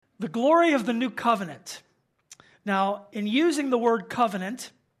The glory of the new covenant. Now, in using the word covenant,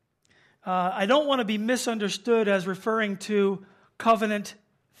 I don't want to be misunderstood as referring to covenant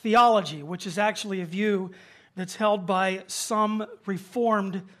theology, which is actually a view that's held by some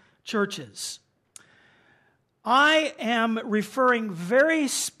Reformed churches. I am referring very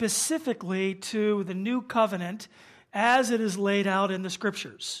specifically to the new covenant as it is laid out in the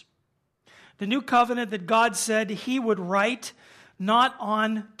Scriptures. The new covenant that God said He would write not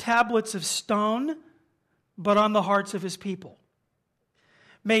on tablets of stone, but on the hearts of His people.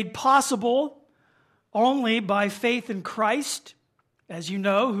 Made possible only by faith in Christ, as you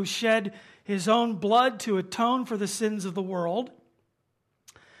know, who shed His own blood to atone for the sins of the world.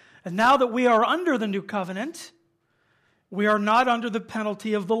 And now that we are under the new covenant, we are not under the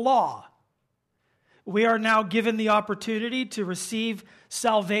penalty of the law. We are now given the opportunity to receive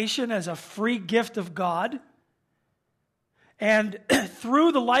salvation as a free gift of God. And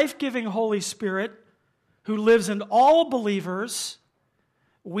through the life-giving Holy Spirit, who lives in all believers,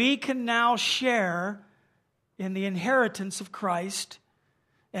 we can now share in the inheritance of Christ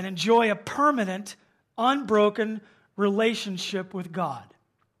and enjoy a permanent, unbroken relationship with God.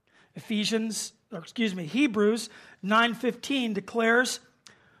 Hebrews 9:15 declares,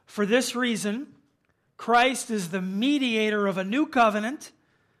 "For this reason, Christ is the mediator of a new covenant,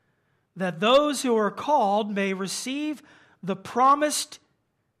 that those who are called may receive the promised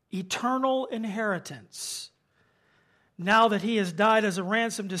eternal inheritance, now that He has died as a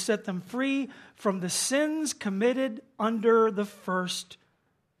ransom to set them free from the sins committed under the first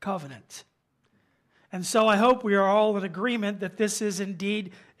covenant." And so I hope we are all in agreement that this is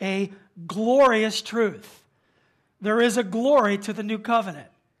indeed a glorious truth. There is a glory to the new covenant.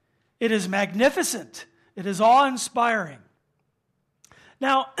 It is magnificent. It is awe-inspiring.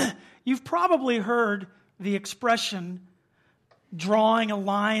 Now, you've probably heard the expression, drawing a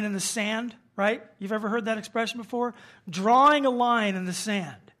line in the sand, right? You've ever heard that expression before? Drawing a line in the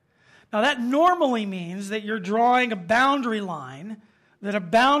sand. Now, that normally means that you're drawing a boundary line, that a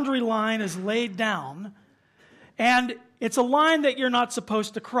boundary line is laid down, and it's a line that you're not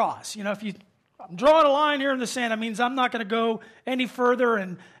supposed to cross. You know, I'm drawing a line here in the sand, that means I'm not going to go any further,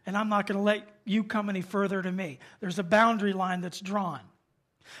 and I'm not going to let you come any further to me. There's a boundary line that's drawn.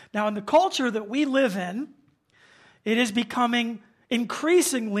 Now, in the culture that we live in, it is becoming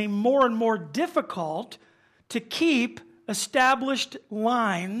increasingly more and more difficult to keep established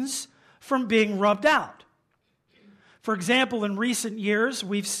lines from being rubbed out. For example, in recent years,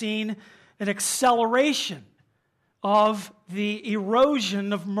 we've seen an acceleration of the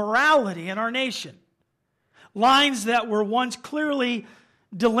erosion of morality in our nation. Lines that were once clearly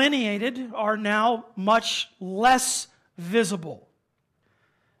delineated are now much less visible.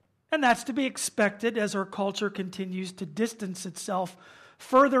 And that's to be expected as our culture continues to distance itself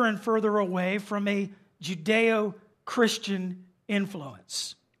further and further away from a Judeo-Christian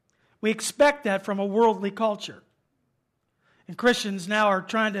influence. We expect that from a worldly culture. And Christians now are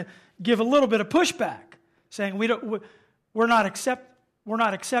trying to give a little bit of pushback, saying we're not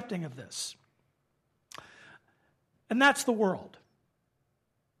accepting of this. And that's the world.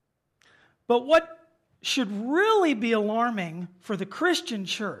 But what should really be alarming for the Christian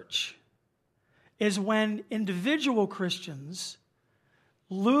church is when individual Christians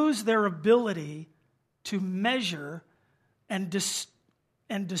lose their ability to measure and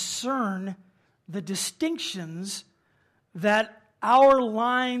discern the distinctions that our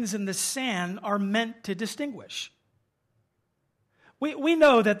lines in the sand are meant to distinguish. We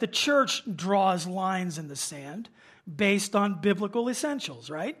know that the church draws lines in the sand based on biblical essentials,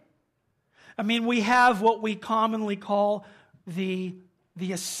 right? I mean, we have what we commonly call the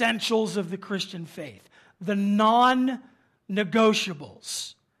essentials of the Christian faith, the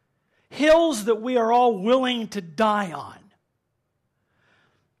non-negotiables, hills that we are all willing to die on.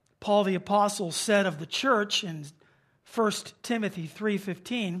 Paul the Apostle said of the church in 1 Timothy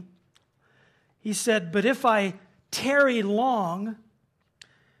 3:15, he said, "But if I tarry long,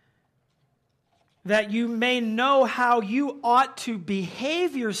 that you may know how you ought to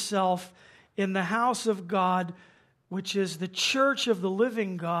behave yourself in the house of God, which is the church of the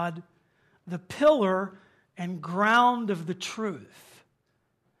living God, the pillar and ground of the truth."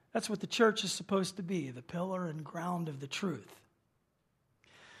 That's what the church is supposed to be, the pillar and ground of the truth.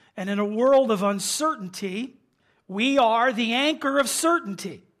 And in a world of uncertainty, we are the anchor of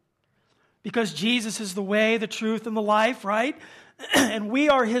certainty, because Jesus is the way, the truth, and the life, right? And we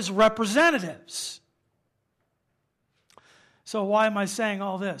are His representatives. So why am I saying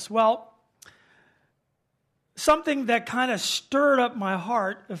all this? Well, something that kind of stirred up my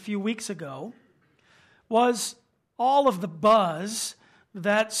heart a few weeks ago was all of the buzz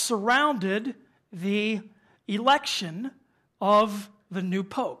that surrounded the election of the new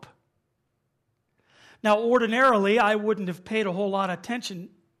pope. Now, ordinarily, I wouldn't have paid a whole lot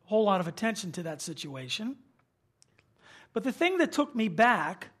of attention to that situation. But the thing that took me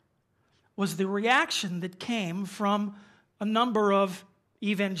back was the reaction that came from a number of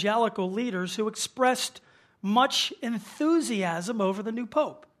evangelical leaders who expressed much enthusiasm over the new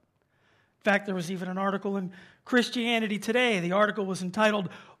pope. In fact, there was even an article in Christianity Today. The article was entitled,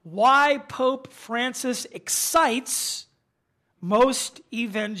 "Why Pope Francis Excites Most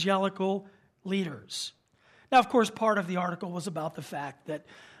Evangelical Leaders." Now, of course, part of the article was about the fact that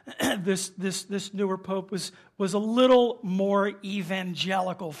this newer pope was a little more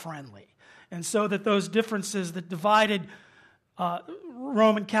evangelical friendly. And so that those differences that divided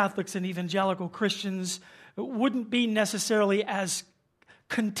Roman Catholics and evangelical Christians wouldn't be necessarily as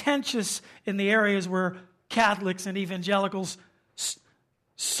contentious in the areas where Catholics and evangelicals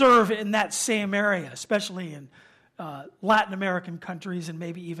serve in that same area, especially in Latin American countries and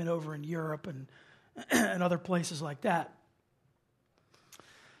maybe even over in Europe and other places like that.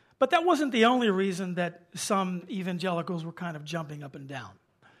 But that wasn't the only reason that some evangelicals were kind of jumping up and down.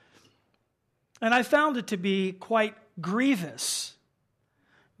 And I found it to be quite grievous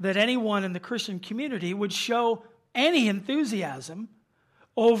that anyone in the Christian community would show any enthusiasm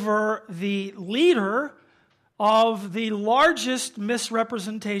over the leader of the largest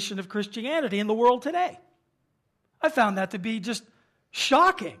misrepresentation of Christianity in the world today. I found that to be just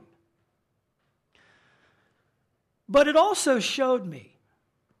shocking. But it also showed me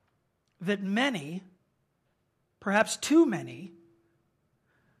that many, perhaps too many,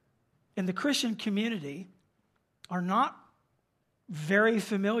 in the Christian community are not very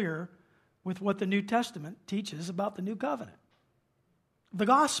familiar with what the New Testament teaches about the new covenant, the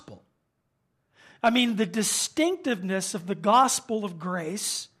gospel. I mean, the distinctiveness of the gospel of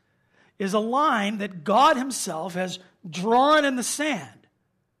grace is a line that God himself has drawn in the sand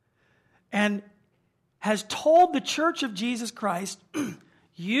and has told the Church of Jesus Christ,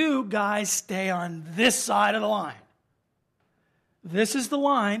 you guys stay on this side of the line. This is the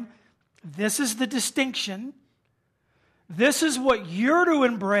line. This is the distinction. This is what you're to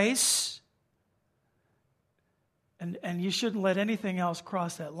embrace. And you shouldn't let anything else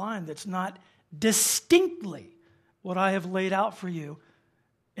cross that line that's not distinctly what I have laid out for you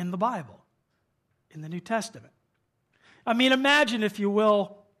in the Bible, in the New Testament. I mean, imagine, if you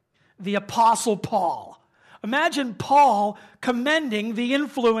will, the Apostle Paul. Imagine Paul commending the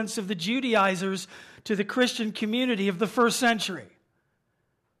influence of the Judaizers to the Christian community of the first century.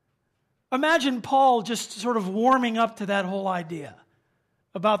 Imagine Paul just sort of warming up to that whole idea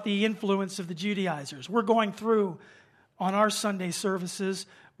about the influence of the Judaizers. We're going through, on our Sunday services,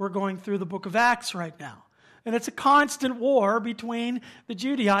 we're going through the book of Acts right now. And it's a constant war between the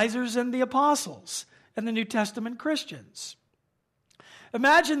Judaizers and the apostles and the New Testament Christians.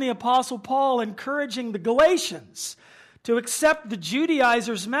 Imagine the Apostle Paul encouraging the Galatians to accept the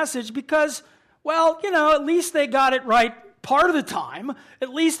Judaizers' message because, well, at least they got it right part of the time.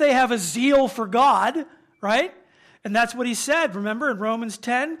 At least they have a zeal for God, right? And that's what he said. Remember in Romans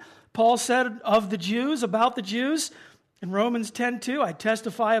 10, Paul said of the Jews, about the Jews, in Romans 10:2, I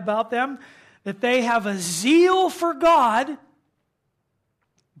testify about them, that they have a zeal for God,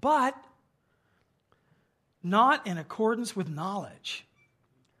 but not in accordance with knowledge.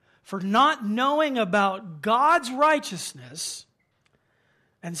 For not knowing about God's righteousness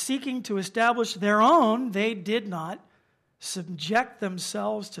and seeking to establish their own, they did not subject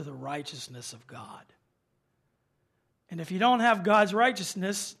themselves to the righteousness of God. And if you don't have God's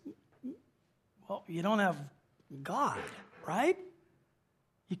righteousness, well, you don't have God, right?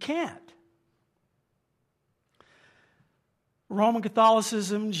 You can't. Roman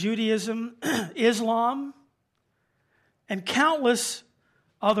Catholicism, Judaism, Islam, and countless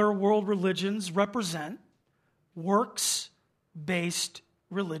other world religions represent works-based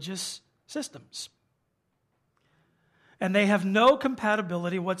religious systems. And they have no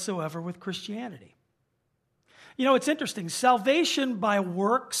compatibility whatsoever with Christianity. It's interesting. Salvation by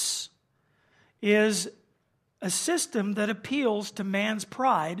works is a system that appeals to man's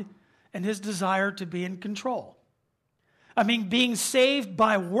pride and his desire to be in control. I mean, being saved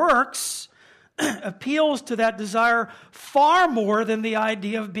by works appeals to that desire far more than the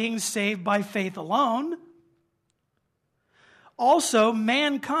idea of being saved by faith alone. Also,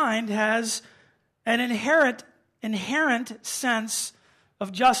 mankind has an inherent sense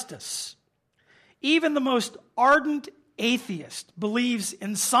of justice. Even the most ardent atheist believes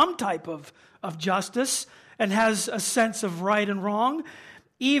in some type of justice and has a sense of right and wrong,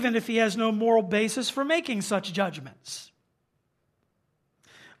 even if he has no moral basis for making such judgments.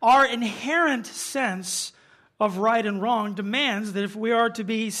 Our inherent sense of right and wrong demands that if we are to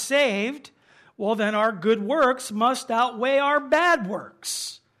be saved, well, then our good works must outweigh our bad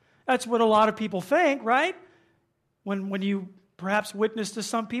works. That's what a lot of people think, right? When you perhaps witness to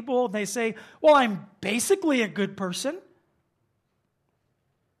some people, they say, well, I'm basically a good person.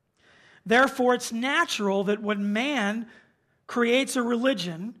 Therefore, it's natural that when man creates a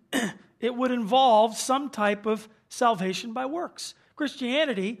religion, it would involve some type of salvation by works.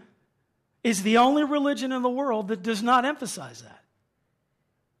 Christianity is the only religion in the world that does not emphasize that.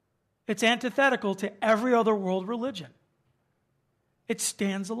 It's antithetical to every other world religion. It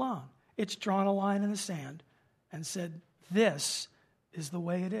stands alone. It's drawn a line in the sand and said, this is the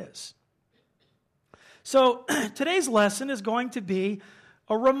way it is. So today's lesson is going to be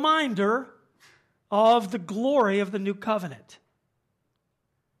a reminder of the glory of the new covenant.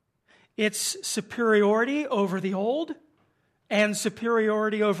 Its superiority over the old and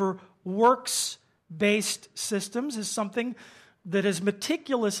superiority over works-based systems is something that is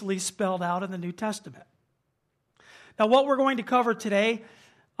meticulously spelled out in the New Testament. Now, what we're going to cover today,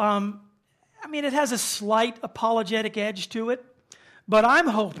 it has a slight apologetic edge to it, but I'm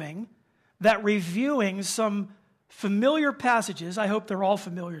hoping that reviewing some familiar passages, I hope they're all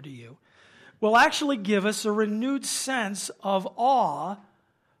familiar to you, will actually give us a renewed sense of awe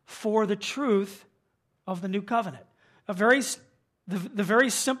for the truth of the new covenant. The very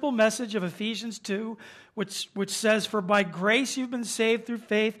simple message of Ephesians 2, which says, "For by grace you've been saved through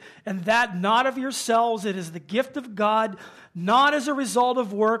faith, and that not of yourselves, it is the gift of God, not as a result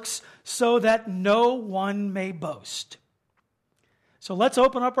of works, so that no one may boast." So let's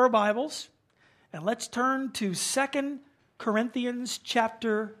open up our Bibles, and let's turn to 2 Corinthians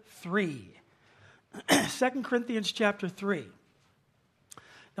chapter 3. 2 Corinthians chapter 3.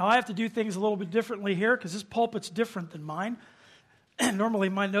 Now, I have to do things a little bit differently here because this pulpit's different than mine. Normally,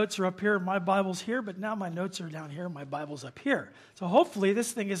 my notes are up here and my Bible's here, but now my notes are down here and my Bible's up here. So hopefully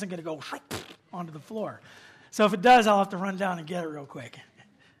this thing isn't going to go onto the floor. So if it does, I'll have to run down and get it real quick.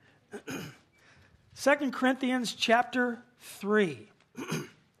 2 Corinthians chapter 3.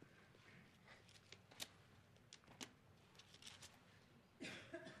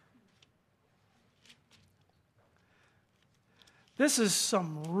 This is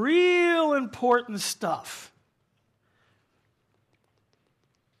some real important stuff.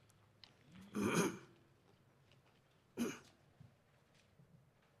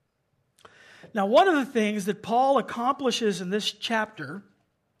 Now, one of the things that Paul accomplishes in this chapter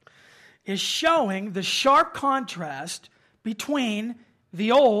is showing the sharp contrast between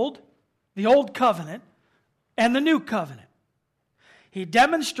the old covenant and the new covenant. He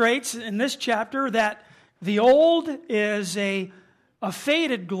demonstrates in this chapter that the old is a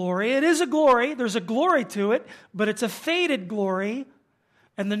faded glory. It is a glory. There's a glory to it, but it's a faded glory.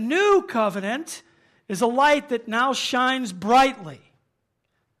 And the new covenant is a light that now shines brightly.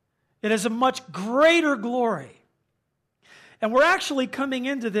 It is a much greater glory. And we're actually coming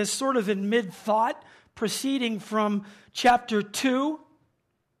into this sort of in mid-thought, proceeding from chapter 2.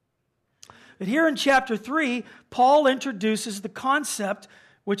 But here in chapter 3, Paul introduces the concept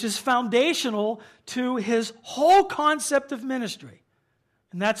which is foundational to his whole concept of ministry,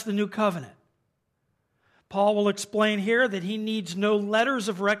 and that's the new covenant. Paul will explain here that he needs no letters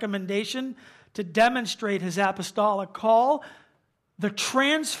of recommendation to demonstrate his apostolic call. The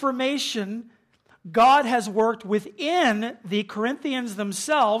transformation God has worked within the Corinthians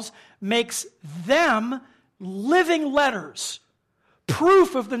themselves makes them living letters,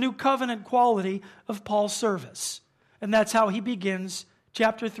 proof of the new covenant quality of Paul's service. And that's how he begins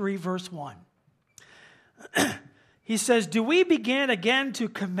chapter 3, verse 1. He says, "Do we begin again to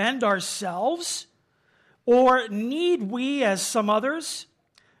commend ourselves? Or need we, as some others,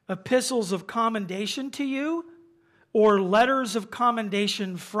 epistles of commendation to you, or letters of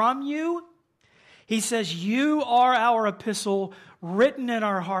commendation from you?" He says, "You are our epistle, written in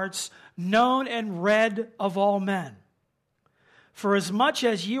our hearts, known and read of all men. For as much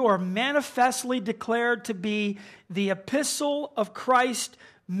as you are manifestly declared to be the epistle of Christ,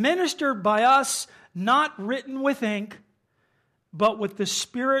 ministered by us, not written with ink, but with the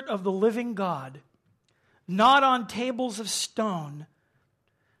Spirit of the living God, not on tables of stone,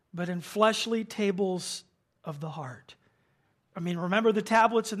 but in fleshly tables of the heart." Remember the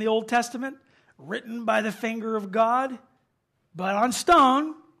tablets in the Old Testament? Written by the finger of God, but on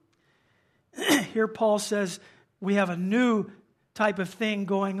stone. Here Paul says we have a new type of thing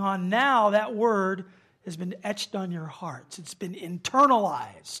going on now. That word has been etched on your hearts. It's been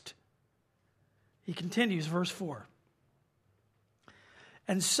internalized. He continues, verse 4.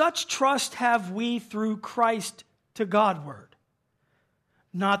 "And such trust have we through Christ to Godward.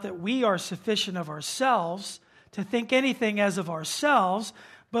 Not that we are sufficient of ourselves to think anything as of ourselves,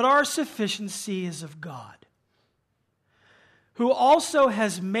 but our sufficiency is of God, who also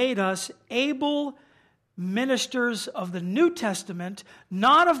has made us able ministers of the New Testament,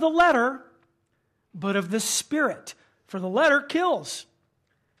 not of the letter, but of the Spirit. For the letter kills,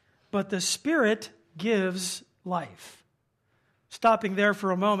 but the Spirit gives life. Stopping there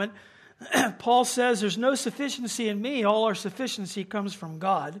for a moment, Paul says there's no sufficiency in me. All our sufficiency comes from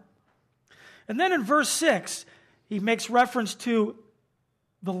God. And then in verse 6, he makes reference to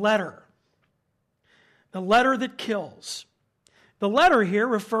the letter that kills. The letter here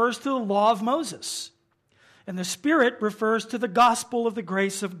refers to the law of Moses, and the Spirit refers to the gospel of the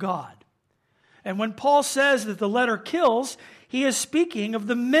grace of God. And when Paul says that the letter kills, he is speaking of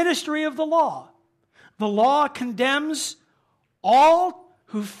the ministry of the law. The law condemns all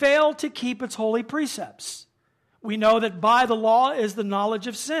who fail to keep its holy precepts. We know that by the law is the knowledge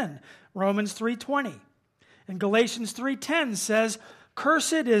of sin, Romans 3:20. And Galatians 3:10 says,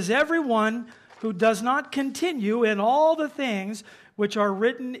 "Cursed is everyone who does not continue in all the things which are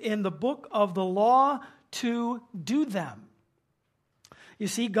written in the book of the law to do them." You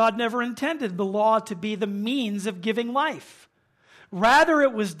see, God never intended the law to be the means of giving life. Rather,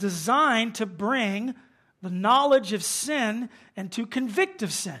 it was designed to bring the knowledge of sin and to convict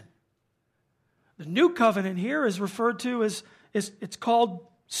of sin. The new covenant here is referred to as it's called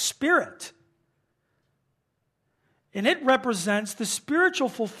Spirit. And it represents the spiritual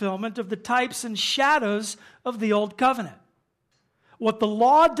fulfillment of the types and shadows of the old covenant. What the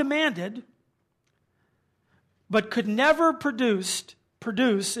law demanded but could never produce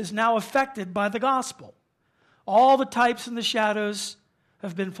is now affected by the gospel. All the types and the shadows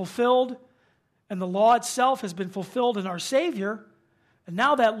have been fulfilled, and the law itself has been fulfilled in our Savior, and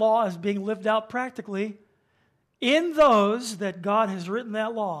now that law is being lived out practically in those that God has written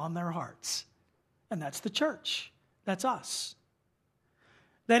that law on their hearts. And that's the church. That's us.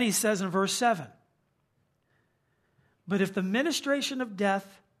 Then he says in verse 7, "But if the ministration of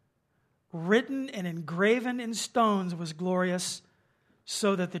death, written and engraven in stones, was glorious,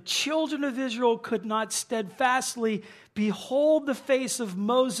 so that the children of Israel could not steadfastly behold the face of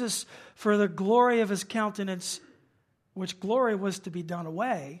Moses for the glory of his countenance, which glory was to be done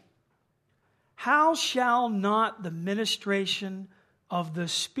away, how shall not the ministration of the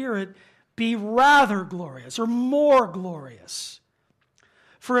Spirit be rather glorious or more glorious?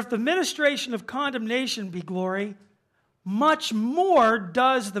 For if the ministration of condemnation be glory, much more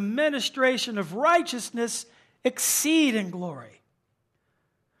does the ministration of righteousness exceed in glory.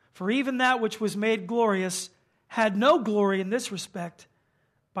 For even that which was made glorious had no glory in this respect,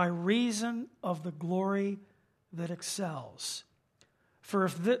 by reason of the glory that excels. For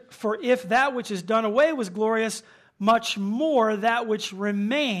if that which is done away was glorious, much more that which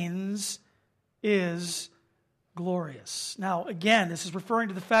remains is glorious." Now, again, this is referring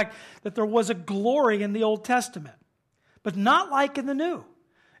to the fact that there was a glory in the Old Testament, but not like in the New.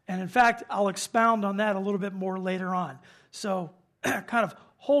 And in fact, I'll expound on that a little bit more later on. So, kind of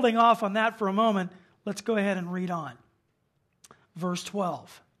holding off on that for a moment, let's go ahead and read on. Verse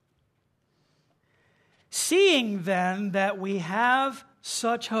 12. "Seeing then that we have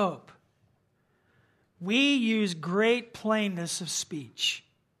such hope, we use great plainness of speech,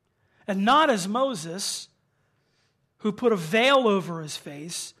 and not as Moses, who put a veil over his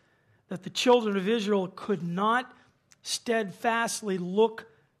face, that the children of Israel could not steadfastly look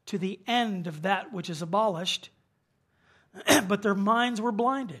to the end of that which is abolished, but their minds were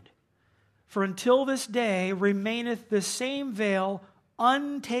blinded. For until this day remaineth the same veil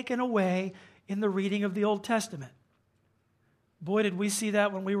untaken away in the reading of the Old Testament." Boy, did we see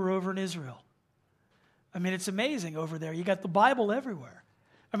that when we were over in Israel. I mean, it's amazing over there. You got the Bible everywhere.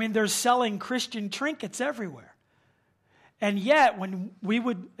 I mean, they're selling Christian trinkets everywhere. And yet, when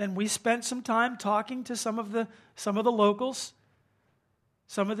we spent some time talking to some of the locals,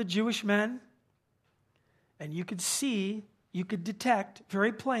 some of the Jewish men, and you could detect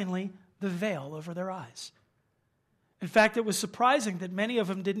very plainly the veil over their eyes. In fact, it was surprising that many of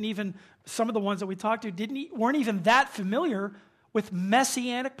them some of the ones that we talked to weren't even that familiar with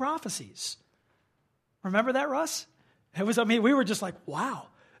messianic prophecies. Remember that, Russ? We were just like, wow.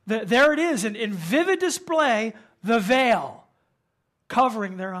 There it is, in vivid display, the veil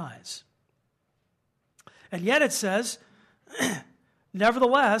covering their eyes. And yet it says,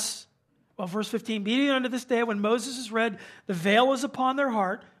 nevertheless, verse 15, "Being unto this day when Moses is read, the veil is upon their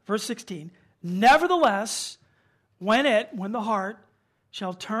heart." Verse 16, "Nevertheless, when the heart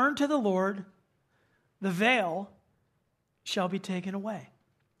shall turn to the Lord, the veil shall be taken away."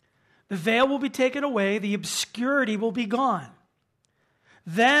 The veil will be taken away, the obscurity will be gone.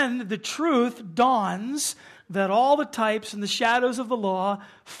 then the truth dawns that all the types and the shadows of the law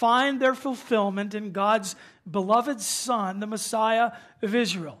find their fulfillment in God's beloved Son, the Messiah of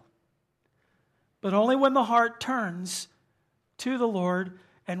Israel. But only when the heart turns to the Lord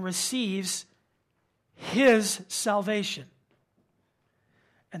and receives His salvation.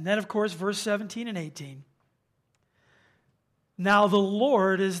 And then, of course, verse 17 and 18. Now the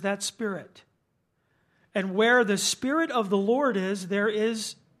Lord is that Spirit. And where the Spirit of the Lord is, there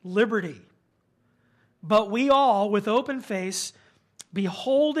is liberty. But we all, with open face,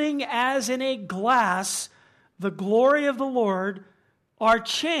 beholding as in a glass the glory of the Lord, are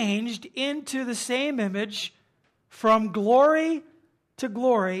changed into the same image from glory to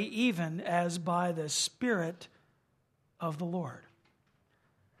glory, even as by the Spirit of the Lord.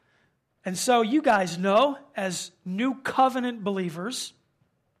 And so you guys know, as New Covenant believers,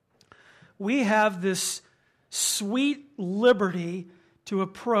 we have this sweet liberty to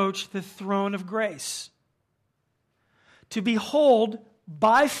approach the throne of grace, to behold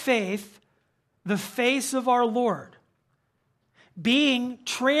by faith the face of our Lord, being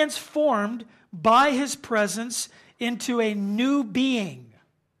transformed by His presence into a new being.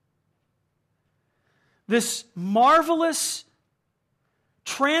 This marvelous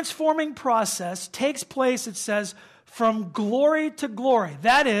transforming process takes place, it says, from glory to glory.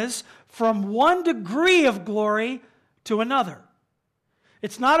 That is, from one degree of glory to another.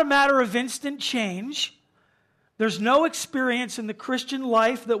 It's not a matter of instant change. There's no experience in the Christian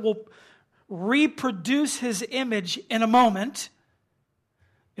life that will reproduce His image in a moment.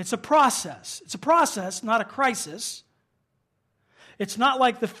 It's a process. It's a process, not a crisis. It's not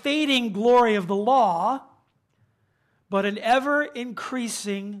like the fading glory of the law, but an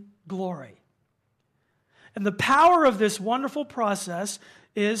ever-increasing glory. And the power of this wonderful process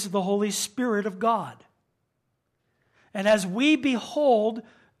is the Holy Spirit of God. And as we behold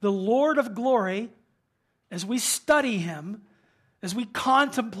the Lord of glory, as we study Him, as we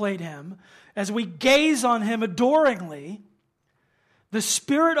contemplate Him, as we gaze on Him adoringly, the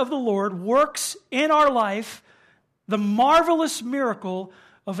Spirit of the Lord works in our life the marvelous miracle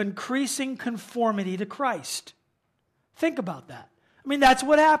of increasing conformity to Christ. Think about that. I mean, that's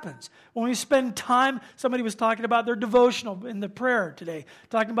what happens. When we spend time, somebody was talking about their devotional in the prayer today,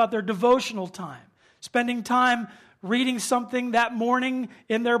 talking about their devotional time, spending time reading something that morning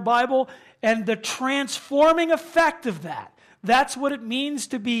in their Bible, and the transforming effect of that. That's what it means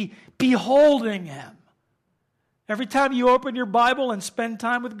to be beholding Him. Every time you open your Bible and spend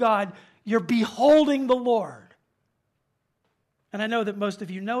time with God, you're beholding the Lord. And I know that most of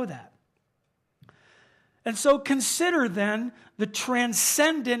you know that. And so consider then the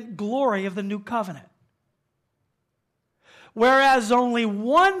transcendent glory of the new covenant. Whereas only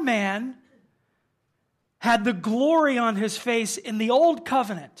one man had the glory on his face in the old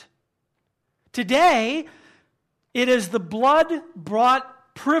covenant, today it is the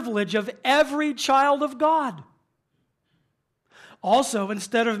blood-bought privilege of every child of God. Also,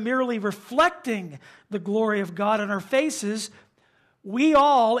 instead of merely reflecting the glory of God on our faces, we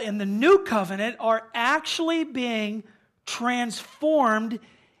all in the new covenant are actually being transformed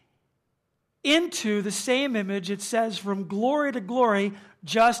into the same image, it says, from glory to glory,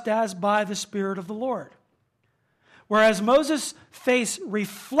 just as by the Spirit of the Lord. Whereas Moses' face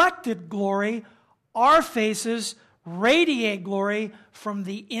reflected glory, our faces radiate glory from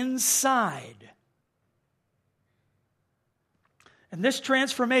the inside. And this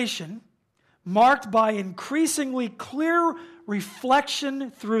transformation, marked by increasingly clear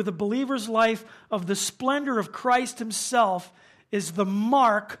reflection through the believer's life of the splendor of Christ Himself, is the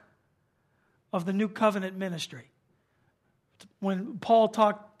mark of the new covenant ministry. When Paul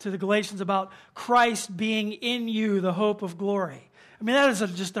talked to the Galatians about Christ being in you, the hope of glory. I mean, that is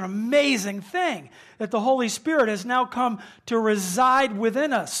just an amazing thing, that the Holy Spirit has now come to reside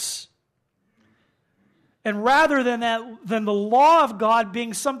within us. And rather than the law of God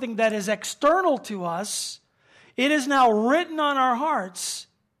being something that is external to us, it is now written on our hearts,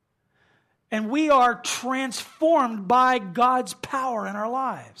 and we are transformed by God's power in our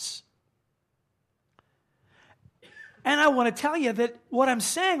lives. And I want to tell you that what I'm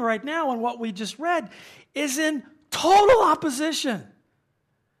saying right now and what we just read is in total opposition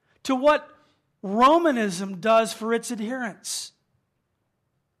to what Romanism does for its adherents.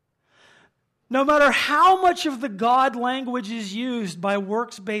 No matter how much of the God language is used by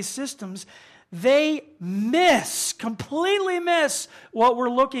works-based systems, they completely miss what we're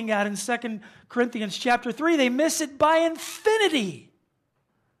looking at in 2 Corinthians chapter 3. They miss it by infinity.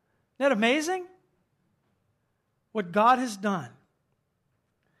 Isn't that amazing? What God has done.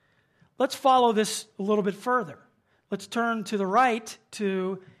 Let's follow this a little bit further. let's turn to the right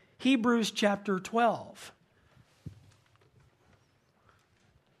to Hebrews chapter 12.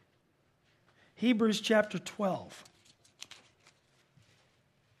 Hebrews chapter 12.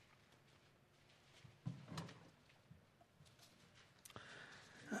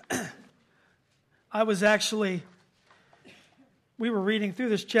 We were reading through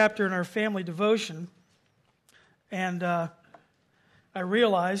this chapter in our family devotion, and I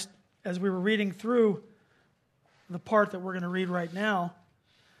realized as we were reading through the part that we're going to read right now,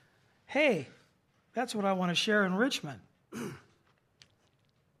 hey, that's what I want to share in Richmond.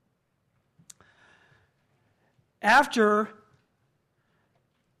 After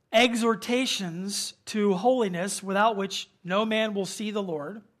exhortations to holiness, without which no man will see the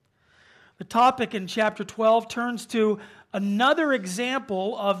Lord, the topic in chapter 12 turns to another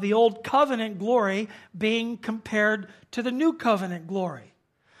example of the old covenant glory being compared to the new covenant glory.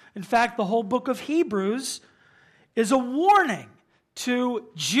 In fact, the whole book of Hebrews is a warning to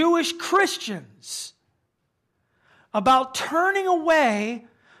Jewish Christians about turning away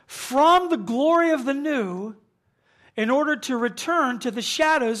from the glory of the new in order to return to the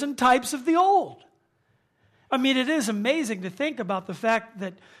shadows and types of the old. I mean, it is amazing to think about the fact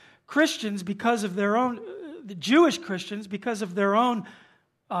that Christians, because of their own, the Jewish Christians, because of their own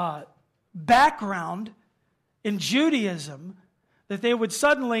background in Judaism, that they would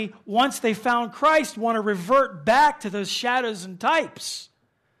suddenly, once they found Christ, want to revert back to those shadows and types.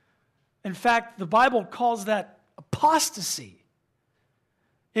 In fact, the Bible calls that apostasy.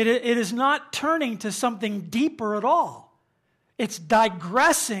 It is not turning to something deeper at all. It's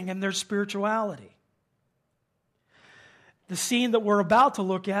digressing in their spirituality. The scene that we're about to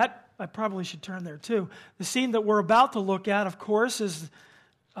look at, I probably should turn there too. The scene that we're about to look at, of course, is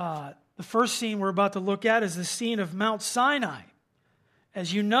the first scene we're about to look at is the scene of Mount Sinai.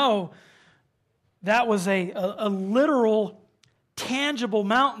 As you know, that was a literal, tangible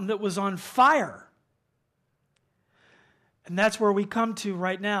mountain that was on fire. And that's where we come to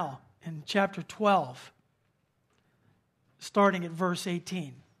right now in chapter 12, starting at verse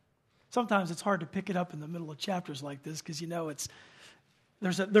 18. Sometimes it's hard to pick it up in the middle of chapters like this because, you know,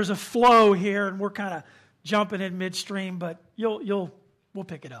 there's a flow here and we're kind of jumping in midstream, but we'll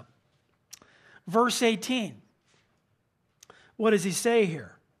pick it up. Verse 18. What does he say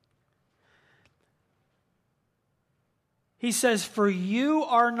here? He says, "For you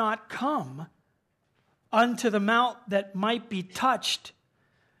are not come unto the mount that might be touched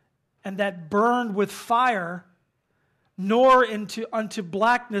and that burned with fire, nor unto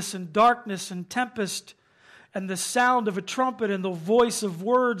blackness and darkness and tempest and the sound of a trumpet and the voice of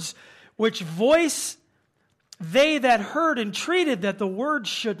words, which voice they that heard entreated that the word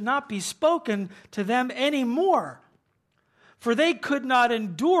should not be spoken to them any more. For they could not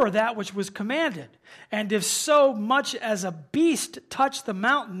endure that which was commanded. And if so much as a beast touch the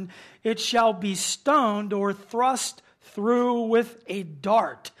mountain, it shall be stoned or thrust through with a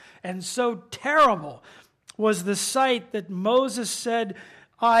dart. And so terrible was the sight that Moses said,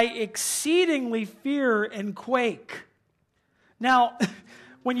 I exceedingly fear and quake." Now,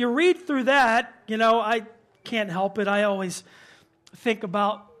 when you read through that, you know, I can't help it. I always think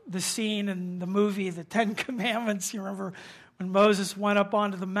about the scene in the movie, The Ten Commandments. You remember when Moses went up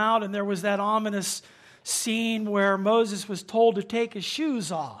onto the mount and there was that ominous scene where Moses was told to take his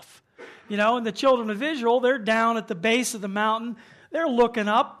shoes off. You know, and the children of Israel, they're down at the base of the mountain. They're looking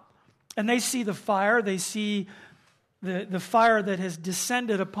up and they see the fire. They see the fire that has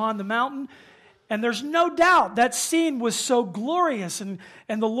descended upon the mountain. And there's no doubt that scene was so glorious. And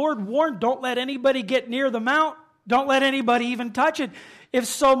the Lord warned, don't let anybody get near the mount. Don't let anybody even touch it. If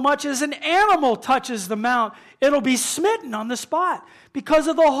so much as an animal touches the mount, it'll be smitten on the spot because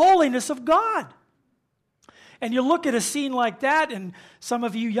of the holiness of God. And you look at a scene like that, and some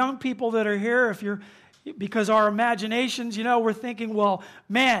of you young people that are here, because our imaginations, you know, we're thinking, well,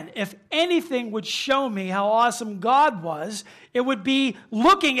 man, if anything would show me how awesome God was, it would be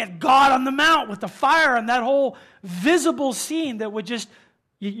looking at God on the mount with the fire and that whole visible scene that would just,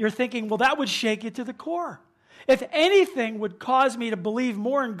 you're thinking, well, that would shake you to the core. If anything would cause me to believe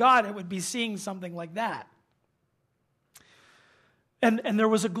more in God, it would be seeing something like that. And there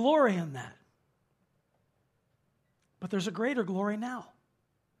was a glory in that. But there's a greater glory now.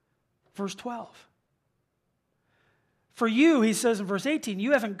 Verse 12. For you, he says in verse 18,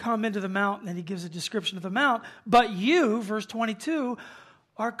 you haven't come into the mount, and then he gives a description of the mount, but you, verse 22,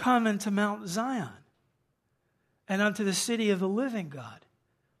 are come into Mount Zion and unto the city of the living God,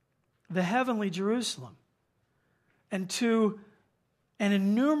 the heavenly Jerusalem, and to an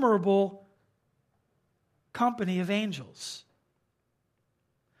innumerable company of angels,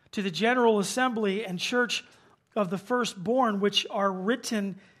 to the general assembly and church of the firstborn which are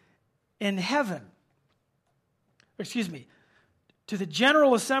written in heaven. To the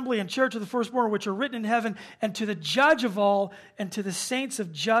general assembly and church of the firstborn which are written in heaven, and to the judge of all, and to the saints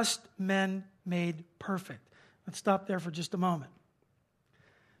of just men made perfect. Let's stop there for just a moment.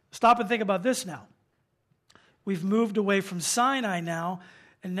 Stop and think about this now. We've moved away from Sinai now,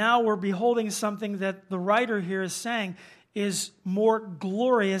 and now we're beholding something that the writer here is saying is more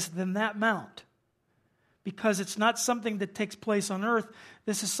glorious than that mount. Because it's not something that takes place on earth.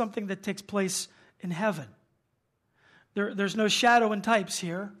 This is something that takes place in heaven. There's no shadow and types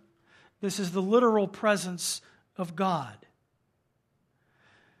here. This is the literal presence of God.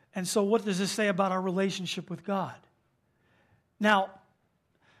 And so what does this say about our relationship with God? Now,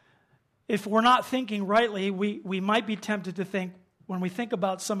 if we're not thinking rightly, we might be tempted to think, when we think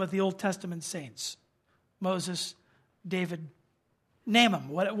about some of the Old Testament saints, Moses, David, name them,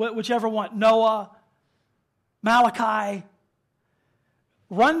 whichever one, Noah, Malachi,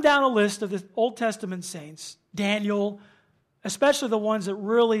 run down a list of the Old Testament saints, Daniel, especially the ones that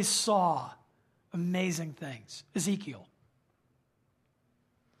really saw amazing things, Ezekiel.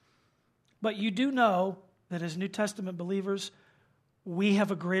 But you do know that as New Testament believers, we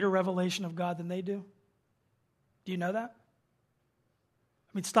have a greater revelation of God than they do. Do you know that?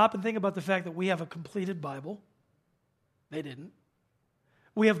 I mean, stop and think about the fact that we have a completed Bible. They didn't.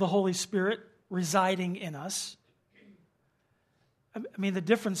 We have the Holy Spirit residing in us. I mean, the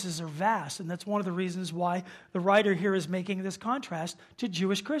differences are vast, and that's one of the reasons why the writer here is making this contrast to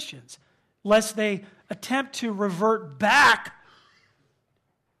Jewish Christians, lest they attempt to revert back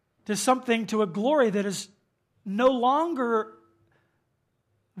to something, to a glory that is no longer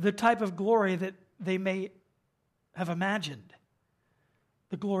the type of glory that they may have imagined.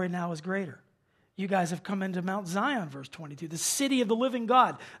 The glory now is greater. You guys have come into Mount Zion, verse 22, the city of the living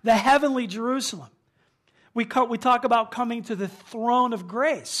God, the heavenly Jerusalem. We talk about coming to the throne of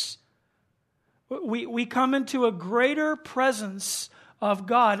grace. We come into a greater presence of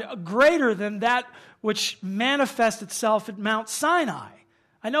God, greater than that which manifests itself at Mount Sinai.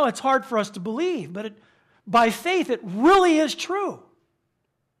 I know it's hard for us to believe, but by faith it really is true.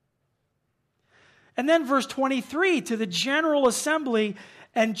 And then verse 23, to the general assembly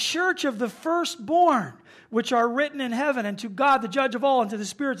and church of the firstborn, which are written in heaven, and to God, the judge of all, and to the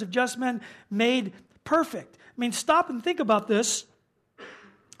spirits of just men made perfect. I mean, stop and think about this.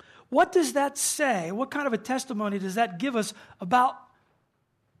 What does that say? What kind of a testimony does that give us about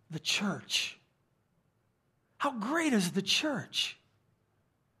the church? How great is the church?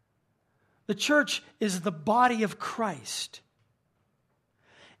 The church is the body of Christ.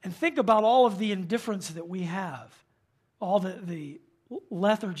 And think about all of the indifference that we have, all the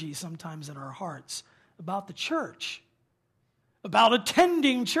lethargy sometimes in our hearts about the church, about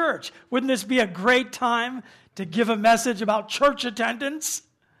attending church. Wouldn't this be a great time to give a message about church attendance?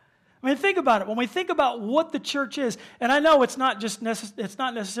 I mean, think about it. When we think about what the church is, and I know it's not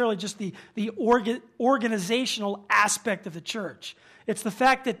necessarily just the organizational aspect of the church. It's the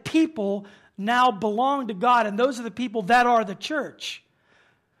fact that people now belong to God, and those are the people that are the church.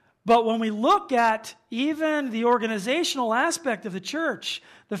 But when we look at even the organizational aspect of the church,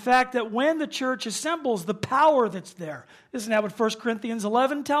 the fact that when the church assembles, the power that's there. Isn't that what 1 Corinthians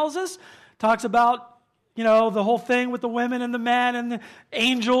 11 tells us? Talks about, the whole thing with the women and the men and the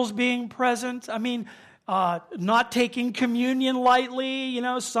angels being present. I mean, not taking communion lightly.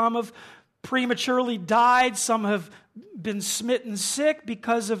 Some have prematurely died. Some have been smitten sick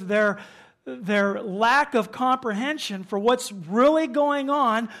because of their lack of comprehension for what's really going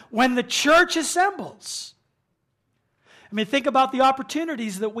on when the church assembles. I mean, think about the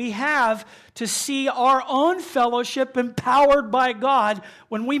opportunities that we have to see our own fellowship empowered by God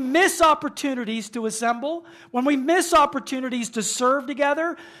when we miss opportunities to assemble, when we miss opportunities to serve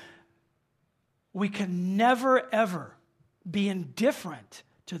together. We can never, ever be indifferent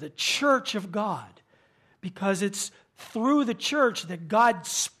to the church of God, because it's through the church that God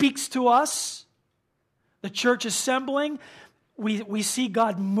speaks to us. The church assembling, we see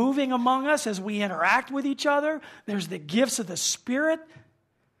God moving among us as we interact with each other. There's the gifts of the Spirit.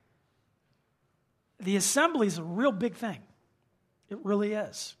 The assembly is a real big thing. It really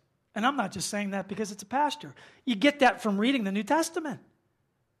is. And I'm not just saying that because it's a pastor. You get that from reading the New Testament.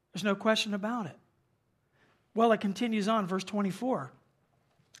 There's no question about it. Well, it continues on, verse 24.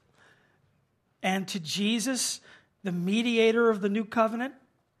 And to Jesus, the mediator of the new covenant,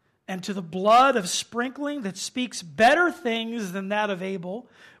 and to the blood of sprinkling that speaks better things than that of Abel.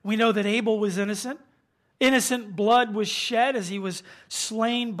 We know that Abel was innocent. Innocent blood was shed as he was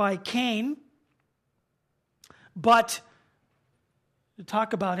slain by Cain. But To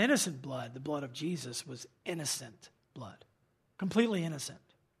talk about innocent blood, the blood of Jesus was innocent blood. Completely innocent.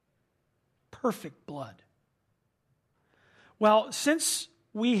 Perfect blood. Well, since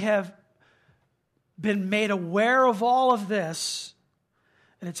we have been made aware of all of this,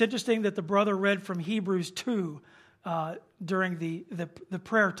 and it's interesting that the brother read from Hebrews 2 during the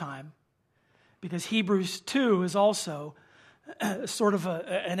prayer time, because Hebrews 2 is also sort of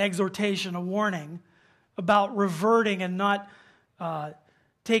an exhortation, a warning about reverting and not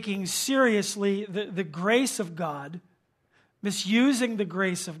taking seriously the grace of God, misusing the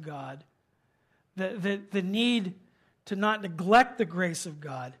grace of God, the need to not neglect the grace of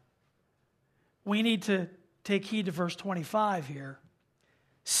God. We need to take heed to verse 25 here.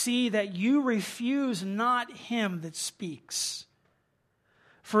 See that you refuse not him that speaks.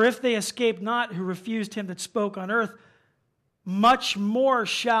 For if they escape not who refused him that spoke on earth, much more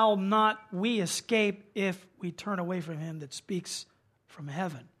shall not we escape if we turn away from him that speaks from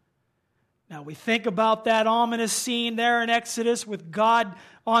heaven. Now we think about that ominous scene there in Exodus with God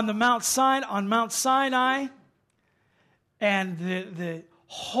on the Mount Sinai, and the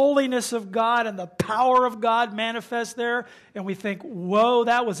holiness of God and the power of God manifest there, and we think, whoa,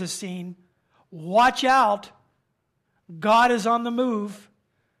 that was a scene. Watch out. God is on the move.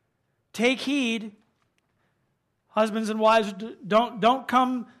 Take heed. Husbands and wives, don't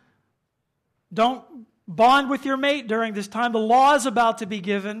bond with your mate during this time. The law is about to be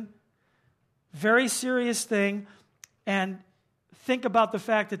given. Very serious thing. And think about the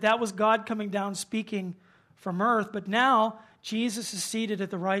fact that was God coming down speaking from earth. But now Jesus is seated at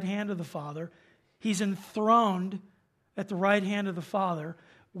the right hand of the Father. He's enthroned at the right hand of the Father.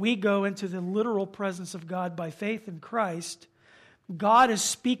 We go into the literal presence of God by faith in Christ. God is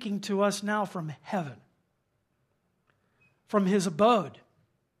speaking to us now from heaven, from his abode.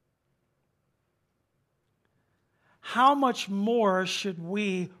 How much more should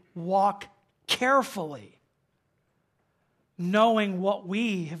we walk carefully, knowing what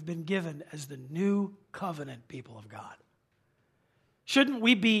we have been given as the new covenant people of God? Shouldn't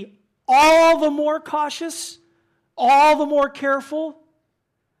we be all the more cautious, all the more careful?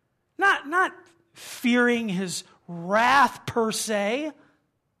 Not fearing his wrath per se,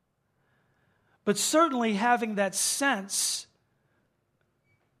 but certainly having that sense,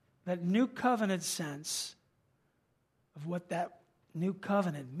 that new covenant sense of what that new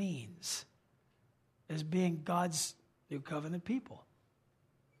covenant means as being God's new covenant people.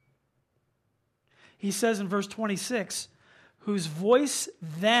 He says in verse 26, whose voice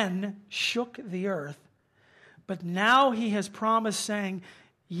then shook the earth, but now he has promised, saying,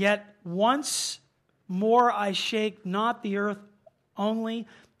 yet once more I shake not the earth only,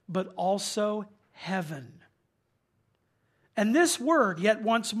 but also heaven. And this word, yet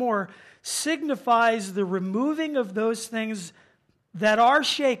once more, signifies the removing of those things that are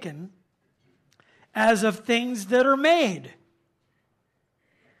shaken as of things that are made.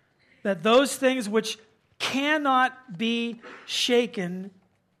 That those things which cannot be shaken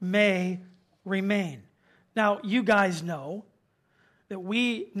may remain. Now, you guys know that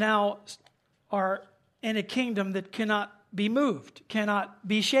we now are in a kingdom that cannot be moved, cannot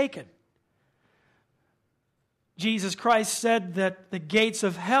be shaken. Jesus Christ said that the gates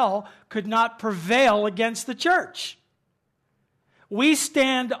of hell could not prevail against the church. We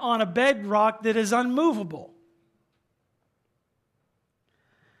stand on a bedrock that is unmovable.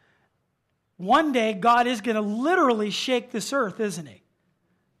 One day, God is going to literally shake this earth, isn't he?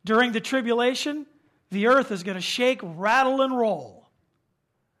 During the tribulation, the earth is going to shake, rattle, and roll.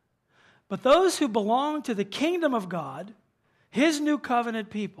 But those who belong to the kingdom of God, his new covenant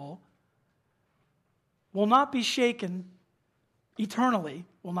people, will not be shaken, eternally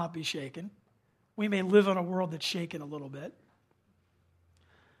will not be shaken. We may live in a world that's shaken a little bit.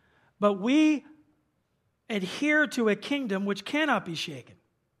 But we adhere to a kingdom which cannot be shaken.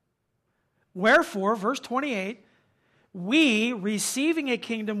 Wherefore, verse 28, we, receiving a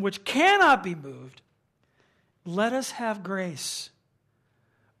kingdom which cannot be moved, let us have grace,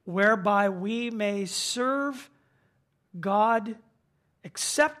 whereby we may serve God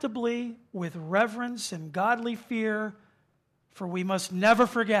acceptably with reverence and godly fear, for we must never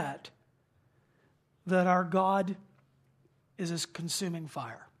forget that our God is a consuming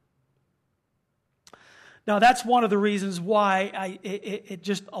fire. Now, that's one of the reasons why it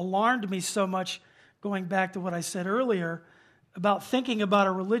just alarmed me so much, going back to what I said earlier, about thinking about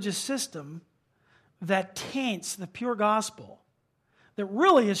a religious system that taints the pure gospel, that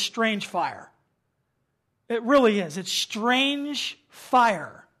really is strange fire. It really is. It's strange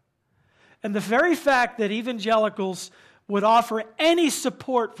fire. And the very fact that evangelicals would offer any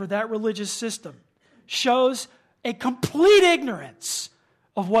support for that religious system shows a complete ignorance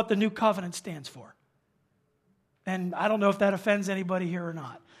of what the new covenant stands for. And I don't know if that offends anybody here or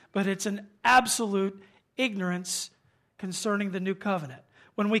not, but it's an absolute ignorance concerning the new covenant.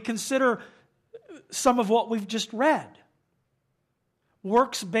 When we consider some of what we've just read,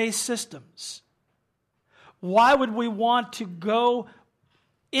 works-based systems, why would we want to go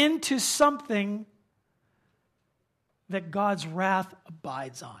into something that God's wrath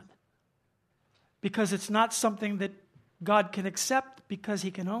abides on? Because it's not something that God can accept, because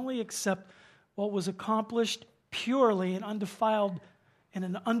he can only accept what was accomplished purely and undefiled, in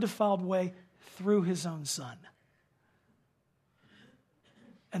an undefiled way through his own Son.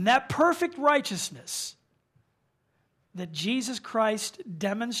 And that perfect righteousness that Jesus Christ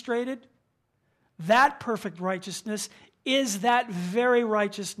demonstrated, that perfect righteousness is that very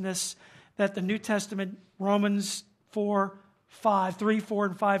righteousness that the New Testament, Romans 3, 4,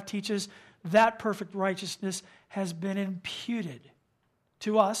 and 5 teaches. That perfect righteousness has been imputed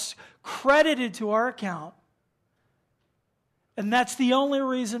to us, credited to our account. And that's the only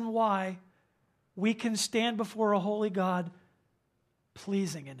reason why we can stand before a holy God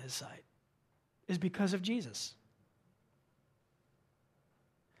pleasing in his sight, is because of Jesus.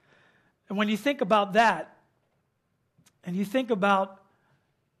 And when you think about that, and you think about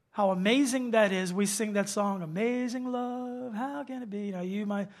how amazing that is, we sing that song, "Amazing Love, how can it be?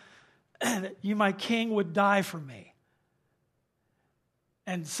 You my king would die for me."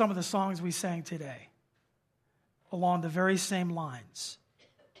 And some of the songs we sang today along the very same lines.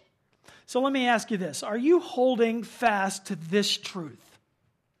 So let me ask you this. Are you holding fast to this truth?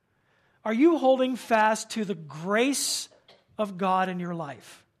 Are you holding fast to the grace of God in your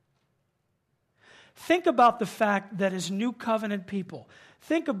life? Think about the fact that as new covenant people,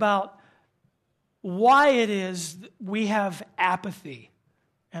 think about why it is we have apathy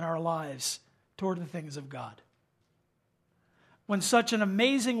in our lives toward the things of God, when such an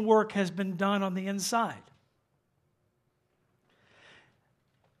amazing work has been done on the inside.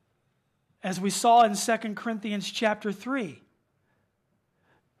 As we saw in 2 Corinthians chapter 3,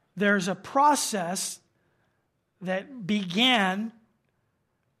 there's a process that began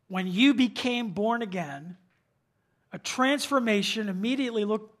when you became born again. A transformation immediately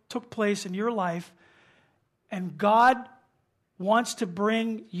took place in your life, and God wants to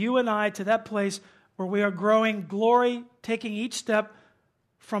bring you and I to that place where we are growing glory, taking each step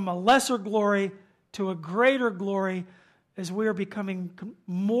from a lesser glory to a greater glory as we are becoming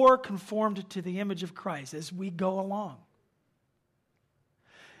more conformed to the image of Christ as we go along.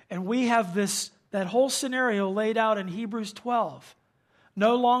 And we have that whole scenario laid out in Hebrews 12.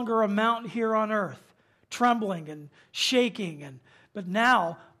 No longer a mount here on earth, trembling and shaking, but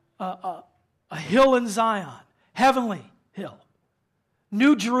now a hill in Zion, heavenly hill,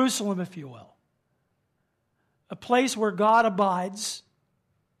 New Jerusalem, if you will, a place where God abides,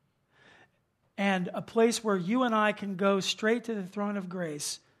 and a place where you and I can go straight to the throne of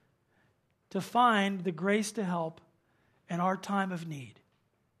grace to find the grace to help in our time of need.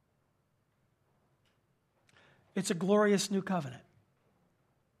 It's a glorious new covenant.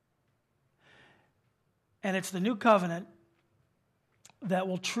 And it's the new covenant that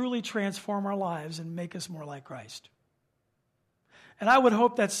will truly transform our lives and make us more like Christ. And I would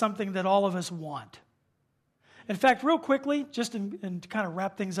hope that's something that all of us want. In fact, real quickly, just to kind of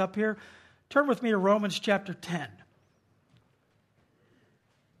wrap things up here, turn with me to Romans chapter 10.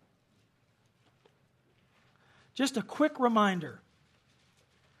 Just a quick reminder,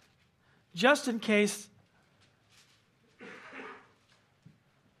 just in case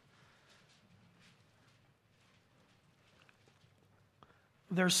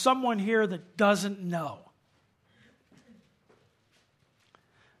there's someone here that doesn't know.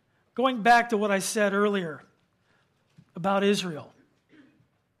 Going back to what I said earlier about Israel.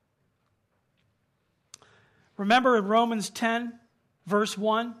 Remember in Romans 10, verse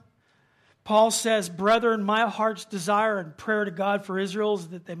 1, Paul says, "Brethren, my heart's desire and prayer to God for Israel is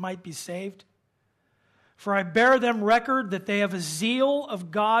that they might be saved. For I bear them record that they have a zeal of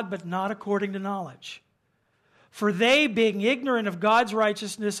God, but not according to knowledge. For they, being ignorant of God's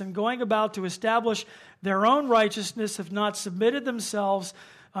righteousness and going about to establish their own righteousness, have not submitted themselves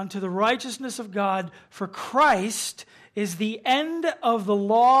unto the righteousness of God. For Christ is the end of the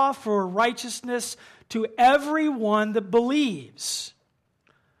law for righteousness to everyone that believes.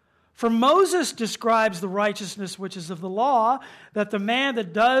 For Moses describes the righteousness which is of the law, that the man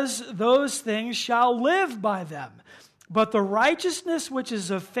that does those things shall live by them. But the righteousness which is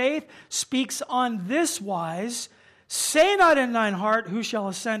of faith speaks on this wise, say not in thine heart, who shall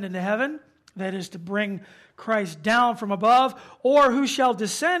ascend into heaven, that is to bring Christ down from above, or who shall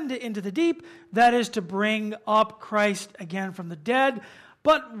descend into the deep, that is to bring up Christ again from the dead.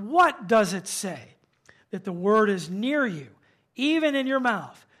 But what does it say? That the word is near you, even in your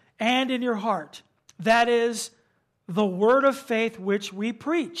mouth and in your heart. That is the word of faith which we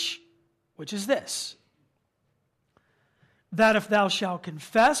preach, which is this: that if thou shalt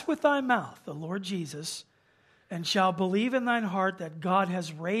confess with thy mouth the Lord Jesus, and shalt believe in thine heart that God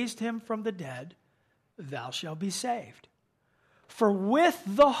has raised him from the dead, thou shalt be saved. For with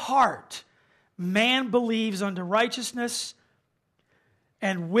the heart man believes unto righteousness,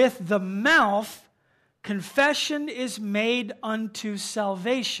 and with the mouth confession is made unto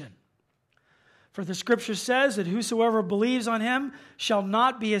salvation. For the Scripture says that whosoever believes on him shall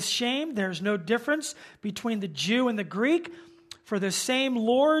not be ashamed. There's no difference between the Jew and the Greek. For the same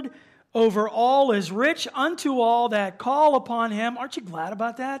Lord over all is rich unto all that call upon him. Aren't you glad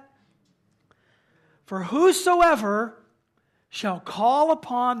about that? For whosoever shall call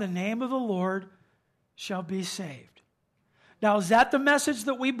upon the name of the Lord shall be saved. Now, is that the message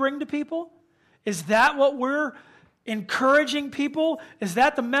that we bring to people? Is that what we're encouraging people? Is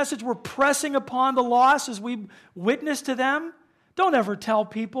that the message we're pressing upon the lost as we witness to them? Don't ever tell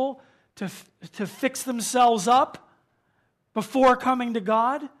people to fix themselves up before coming to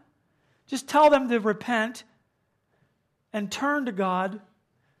God. Just tell them to repent and turn to God,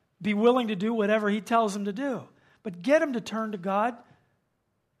 be willing to do whatever he tells them to do. But get them to turn to God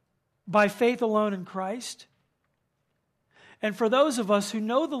by faith alone in Christ. And for those of us who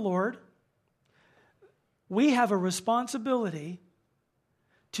know the Lord, we have a responsibility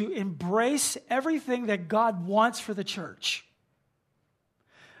to embrace everything that God wants for the church.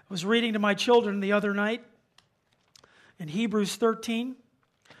 I was reading to my children the other night in Hebrews 13,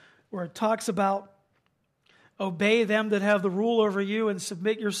 where it talks about obey them that have the rule over you and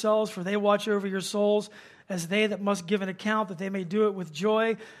submit yourselves, for they watch over your souls as they that must give an account, that they may do it with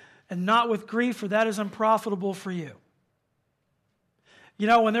joy and not with grief, for that is unprofitable for you. You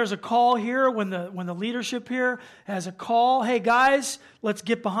know, when there's a call here, when the leadership here has a call, hey guys, let's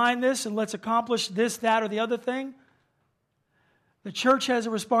get behind this and let's accomplish this, that, or the other thing, the church has a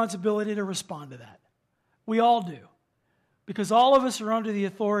responsibility to respond to that. We all do. Because all of us are under the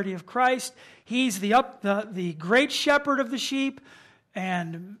authority of Christ. He's the great shepherd of the sheep,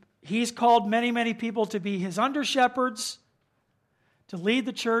 and he's called many, many people to be his under-shepherds, to lead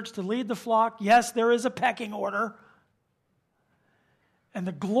the church, to lead the flock. Yes, there is a pecking order. And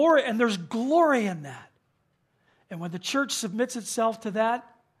there's glory in that. And when the church submits itself to that,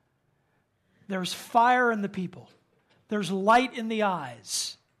 there's fire in the people. There's light in the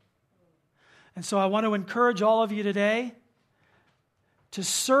eyes. And so I want to encourage all of you today to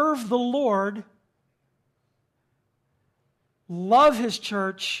serve the Lord, love his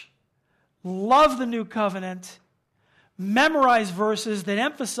church, love the new covenant, memorize verses that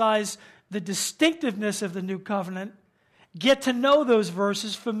emphasize the distinctiveness of the new covenant, get to know those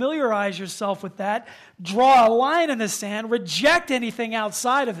verses, familiarize yourself with that, draw a line in the sand, reject anything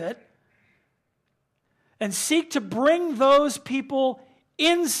outside of it, and seek to bring those people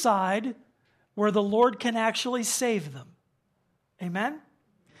inside where the Lord can actually save them. Amen?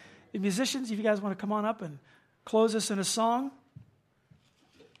 The musicians, if you guys want to come on up and close us in a song.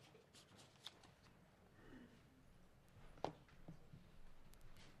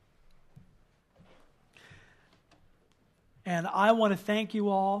 And I want to thank you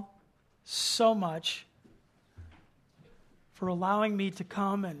all so much for allowing me to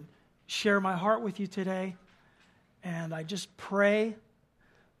come and share my heart with you today. And I just pray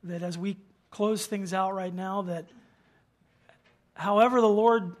that as we close things out right now, that however the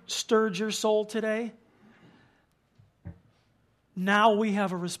Lord stirred your soul today, now we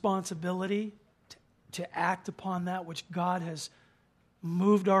have a responsibility to act upon that which God has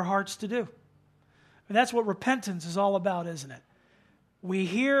moved our hearts to do. And that's what repentance is all about, isn't it? We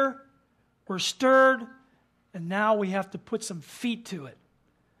hear, we're stirred, and now we have to put some feet to it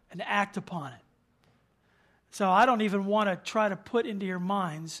and act upon it. So I don't even want to try to put into your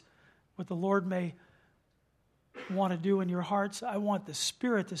minds what the Lord may want to do in your hearts. I want the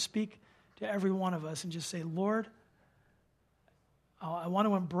Spirit to speak to every one of us and just say, Lord, I want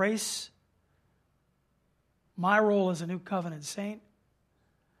to embrace my role as a new covenant saint.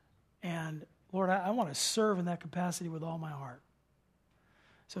 And Lord, I want to serve in that capacity with all my heart.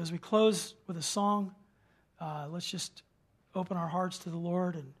 So as we close with a song, let's just open our hearts to the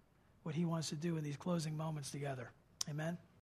Lord and what he wants to do in these closing moments together. Amen.